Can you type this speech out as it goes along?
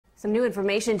Some new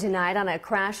information tonight on a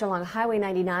crash along Highway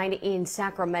 99 in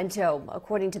Sacramento.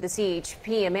 According to the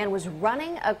CHP, a man was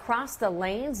running across the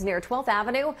lanes near 12th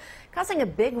Avenue, causing a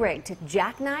big rig to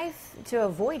jackknife to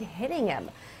avoid hitting him.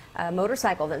 A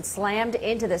motorcycle then slammed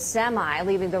into the semi,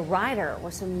 leaving the rider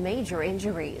with some major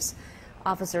injuries.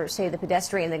 Officers say the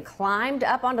pedestrian then climbed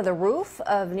up onto the roof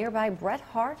of nearby Bret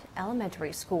Harte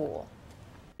Elementary School.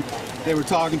 They were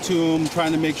talking to him,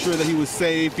 trying to make sure that he was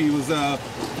safe. He was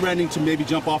threatening to maybe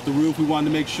jump off the roof. We wanted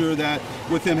to make sure that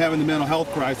with him having the mental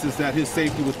health crisis, that his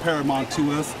safety was paramount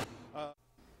to us.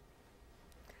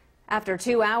 After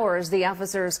 2 hours, the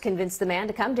officers convinced the man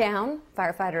to come down.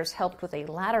 Firefighters helped with a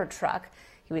ladder truck.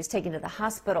 He was taken to the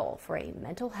hospital for a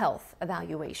mental health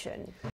evaluation.